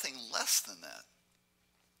 Nothing less than that.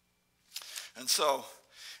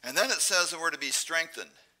 And then it says that we're to be strengthened.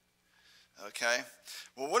 Okay?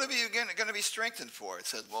 Well, what are we going to be strengthened for? It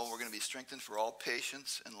says, well, we're going to be strengthened for all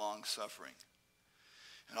patience and long suffering.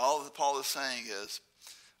 And all that Paul is saying is,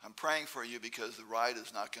 I'm praying for you because the ride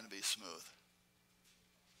is not going to be smooth.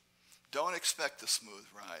 Don't expect a smooth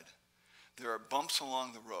ride. There are bumps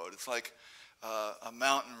along the road. It's like a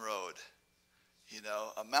mountain road.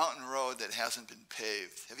 A mountain road that hasn't been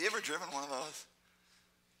paved. Have you ever driven one of those?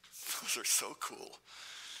 Those are so cool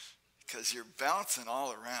because you're bouncing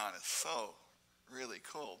all around. It's so really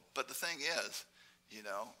cool. But the thing is,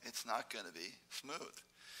 it's not going to be smooth.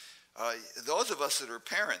 Those of us that are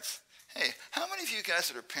parents, hey, how many of you guys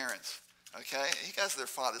that are parents, okay? You guys that are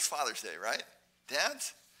fathers, it's Father's Day, right?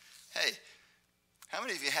 Dads? Hey, how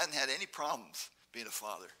many of you hadn't had any problems being a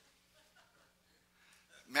father?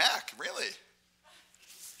 Mac, really?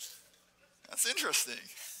 That's interesting.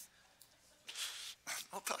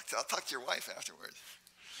 I'll talk to your wife afterwards.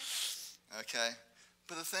 Okay?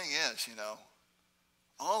 But the thing is,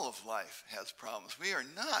 all of life has problems. We are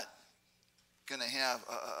not going to have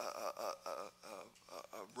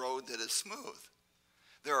a road that is smooth.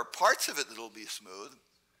 There are parts of it that will be smooth,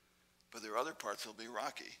 but there are other parts that will be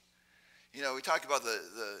rocky. We talk about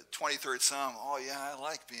the 23rd Psalm. Oh, yeah, I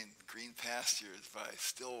like being green pastures by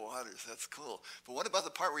still waters. That's cool. But what about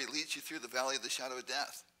the part where he leads you through the valley of the shadow of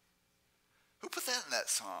death? Who put that in that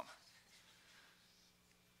psalm?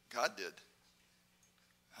 God did.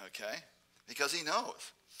 Okay? Because he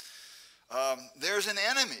knows. There's an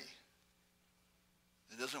enemy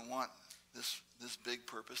that doesn't want this big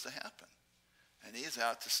purpose to happen. And he's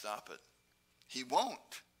out to stop it. He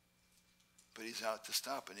won't. But he's out to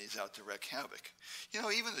stop it. He's out to wreak havoc.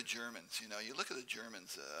 Even the Germans, you look at the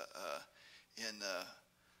Germans in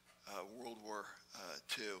World War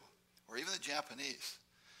II, or even the Japanese.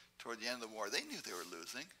 Toward the end of the war, they knew they were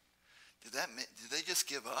losing. Did they just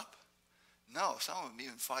give up? No, some of them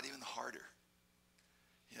even fought even harder.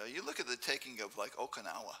 You look at the taking of like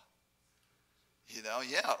Okinawa.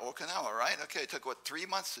 Okinawa, right? Okay, it took 3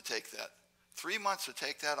 months to take that. 3 months to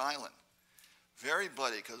take that island. Very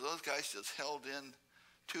bloody, because those guys just held in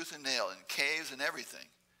tooth and nail in caves and everything.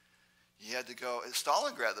 You had to go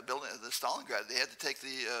Stalingrad, Stalingrad. They had to take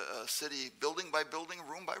the city building by building,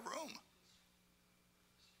 room by room.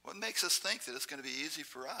 What makes us think that it's going to be easy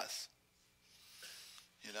for us?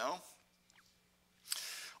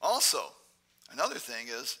 Also, another thing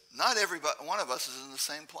is, not every one of us is in the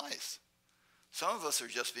same place. Some of us are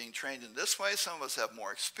just being trained in this way. Some of us have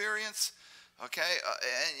more experience. Okay?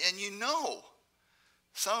 And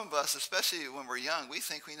some of us, especially when we're young, we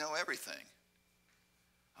think we know everything.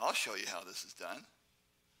 I'll show you how this is done.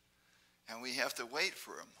 And we have to wait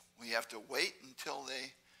for them. We have to wait until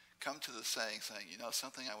they come to the saying,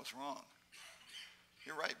 something, I was wrong.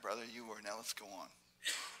 You're right, brother, you were. Now let's go on.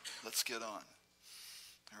 Let's get on.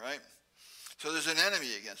 All right? So there's an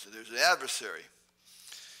enemy against it. There's an adversary.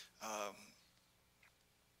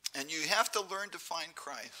 And you have to learn to find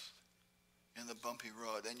Christ in the bumpy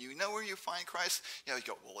road. And you know where you find Christ? You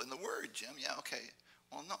go, well, in the Word, Jim. Yeah, okay.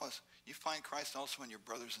 Well, no, you find Christ also in your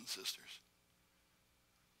brothers and sisters.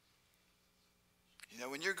 You know,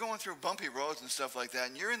 when you're going through bumpy roads and stuff like that,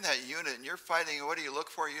 and you're in that unit and you're fighting, what do you look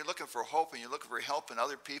for? You're looking for hope, and you're looking for help in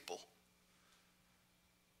other people.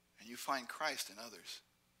 And you find Christ in others.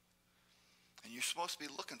 And you're supposed to be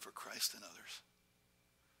looking for Christ in others.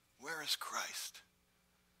 Where is Christ?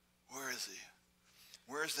 Where is he?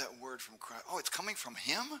 Where is that word from Christ? Oh, it's coming from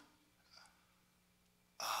him?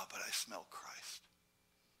 Ah, but I smell Christ.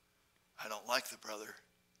 I don't like the brother,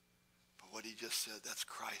 but what he just said, that's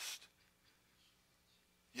Christ.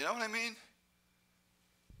 You know what I mean?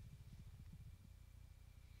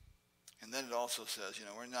 And then it also says, you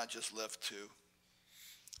know, we're not just left to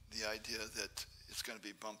the idea that it's going to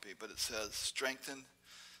be bumpy, but it says strengthen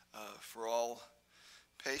for all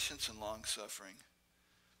patience and long suffering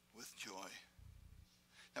with joy.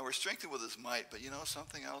 Now we're strengthened with his might, but you know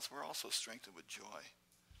something else? We're also strengthened with joy.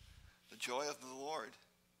 The joy of the Lord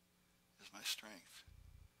is my strength.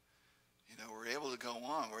 You know, we're able to go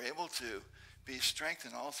on. We're able to be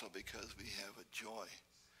strengthened also because we have a joy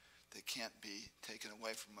that can't be taken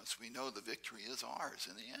away from us. We know the victory is ours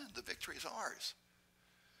in the end. The victory is ours.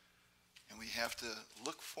 And we have to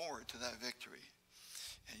look forward to that victory.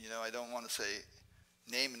 And you know, I don't want to say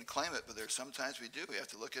name and claim it, but there's sometimes we do. We have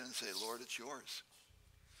to look at it and say, Lord, it's yours.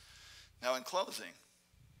 Now in closing,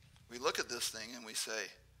 we look at this thing and we say,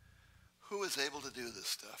 who is able to do this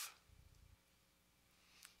stuff?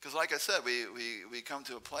 Because like I said, we come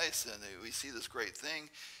to a place and we see this great thing,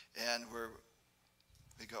 and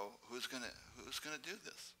we go, who's gonna do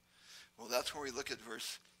this? Well, that's where we look at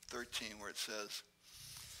verse 13, where it says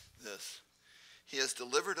this: He has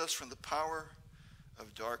delivered us from the power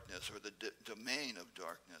of darkness, or the domain of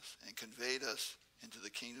darkness, and conveyed us into the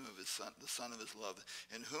kingdom of his Son, the Son of his love,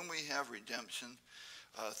 in whom we have redemption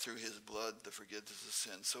through his blood, the forgiveness of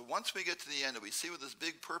sins. So once we get to the end and we see what this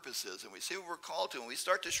big purpose is, and we see what we're called to, and we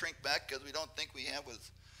start to shrink back because we don't think we have what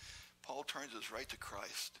Paul turns us right to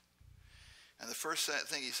Christ. And the first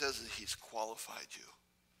thing he says is he's qualified you.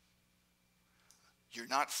 You're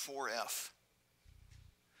not 4F.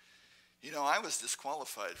 You know, I was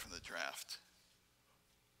disqualified from the draft.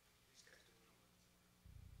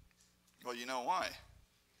 Well, you know why?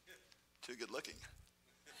 Too good looking.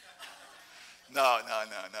 No.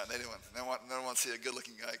 They don't want to see a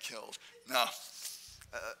good-looking guy killed. No.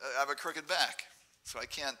 I have a crooked back, so I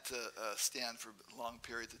can't stand for long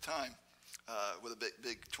periods of time with a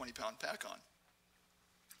big 20-pound pack on.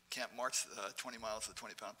 Can't march 20 miles with a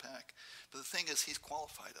 20-pound pack. But the thing is, he's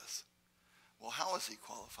qualified us. Well, how has he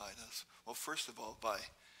qualified us? Well, first of all, by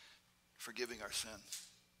forgiving our sins.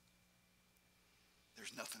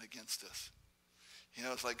 There's nothing against us. You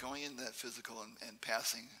know, it's like going in that physical and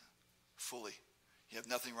passing fully. You have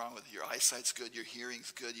nothing wrong with it. Your eyesight's good. Your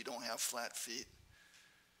hearing's good. You don't have flat feet.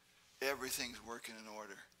 Everything's working in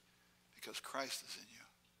order because Christ is in you.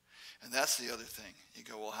 And that's the other thing. You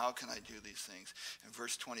go, well, how can I do these things? In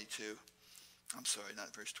verse 22, I'm sorry,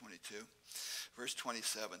 not verse 22. Verse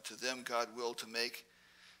 27, to them God willed to make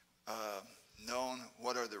known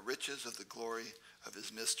what are the riches of the glory of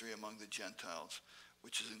his mystery among the Gentiles,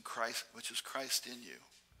 which is Christ in you,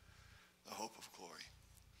 the hope of glory.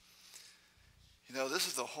 You know, this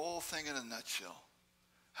is the whole thing in a nutshell.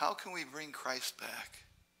 How can we bring Christ back?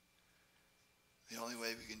 The only way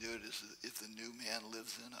we can do it is if the new man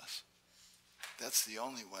lives in us. That's the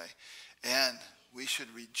only way. And we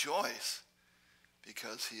should rejoice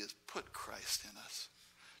because he has put Christ in us.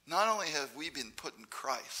 Not only have we been put in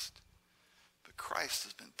Christ, but Christ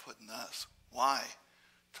has been put in us. Why?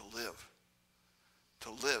 To live.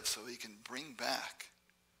 To live so he can bring back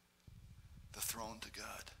the throne to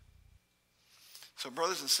God. So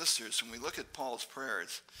brothers and sisters, when we look at Paul's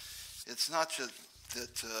prayers, it's not just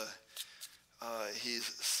that he's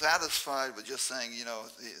satisfied with just saying, you know,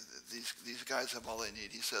 these guys have all they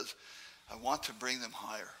need. He says, I want to bring them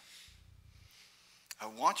higher. I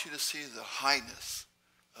want you to see the highness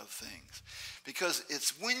of things. Because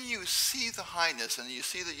it's when you see the highness and you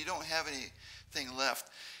see that you don't have anything left,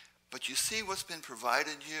 but you see what's been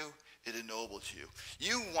provided you, it ennobles you.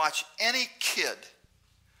 You watch any kid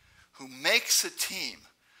who makes a team.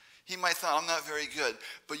 He might think, I'm not very good.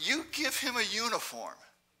 But you give him a uniform.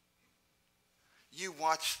 You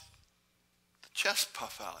watch the chest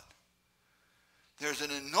puff out. There's an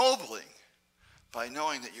ennobling by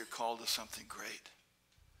knowing that you're called to something great.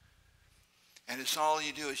 And it's all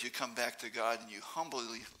you do is you come back to God and you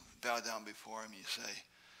humbly bow down before him. You say,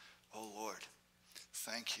 oh Lord,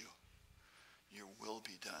 thank you. Your will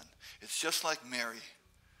be done. It's just like Mary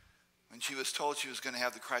when she was told she was going to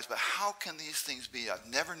have the Christ. But how can these things be? I've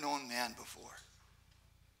never known man before.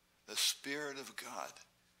 The Spirit of God.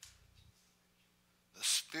 The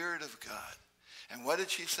Spirit of God. And what did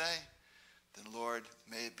she say? then Lord,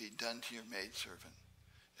 may it be done to your maidservant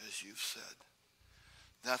as you've said.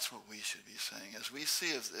 That's what we should be saying. As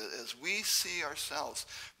we see ourselves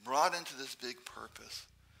brought into this big purpose,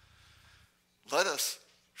 let us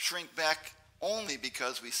shrink back only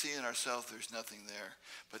because we see in ourselves there's nothing there.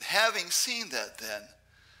 But having seen that then,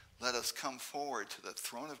 let us come forward to the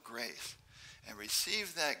throne of grace and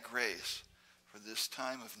receive that grace for this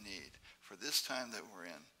time of need, for this time that we're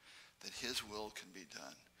in, that his will can be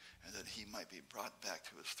done and that he might be brought back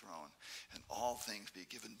to his throne and all things be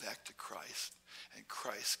given back to Christ and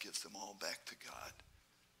Christ gives them all back to God.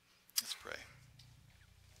 Let's pray.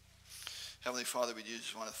 Heavenly Father, we do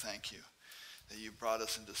just want to thank you that you brought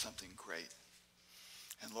us into something great.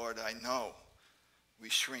 And Lord, I know we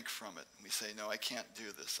shrink from it. We say, no, I can't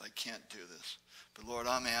do this. I can't do this. But Lord,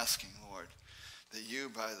 I'm asking, Lord, that you,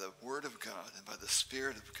 by the word of God and by the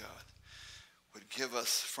Spirit of God, would give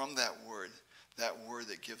us from that word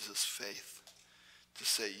that gives us faith to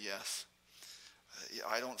say yes.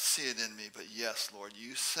 I don't see it in me, but yes, Lord,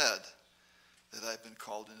 you said that I've been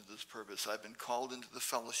called into this purpose. I've been called into the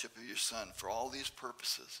fellowship of your Son for all these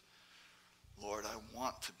purposes. Lord, I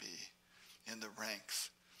want to be in the ranks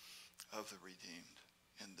of the redeemed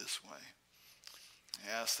in this way.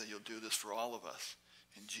 I ask that you'll do this for all of us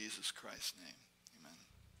in Jesus Christ's name.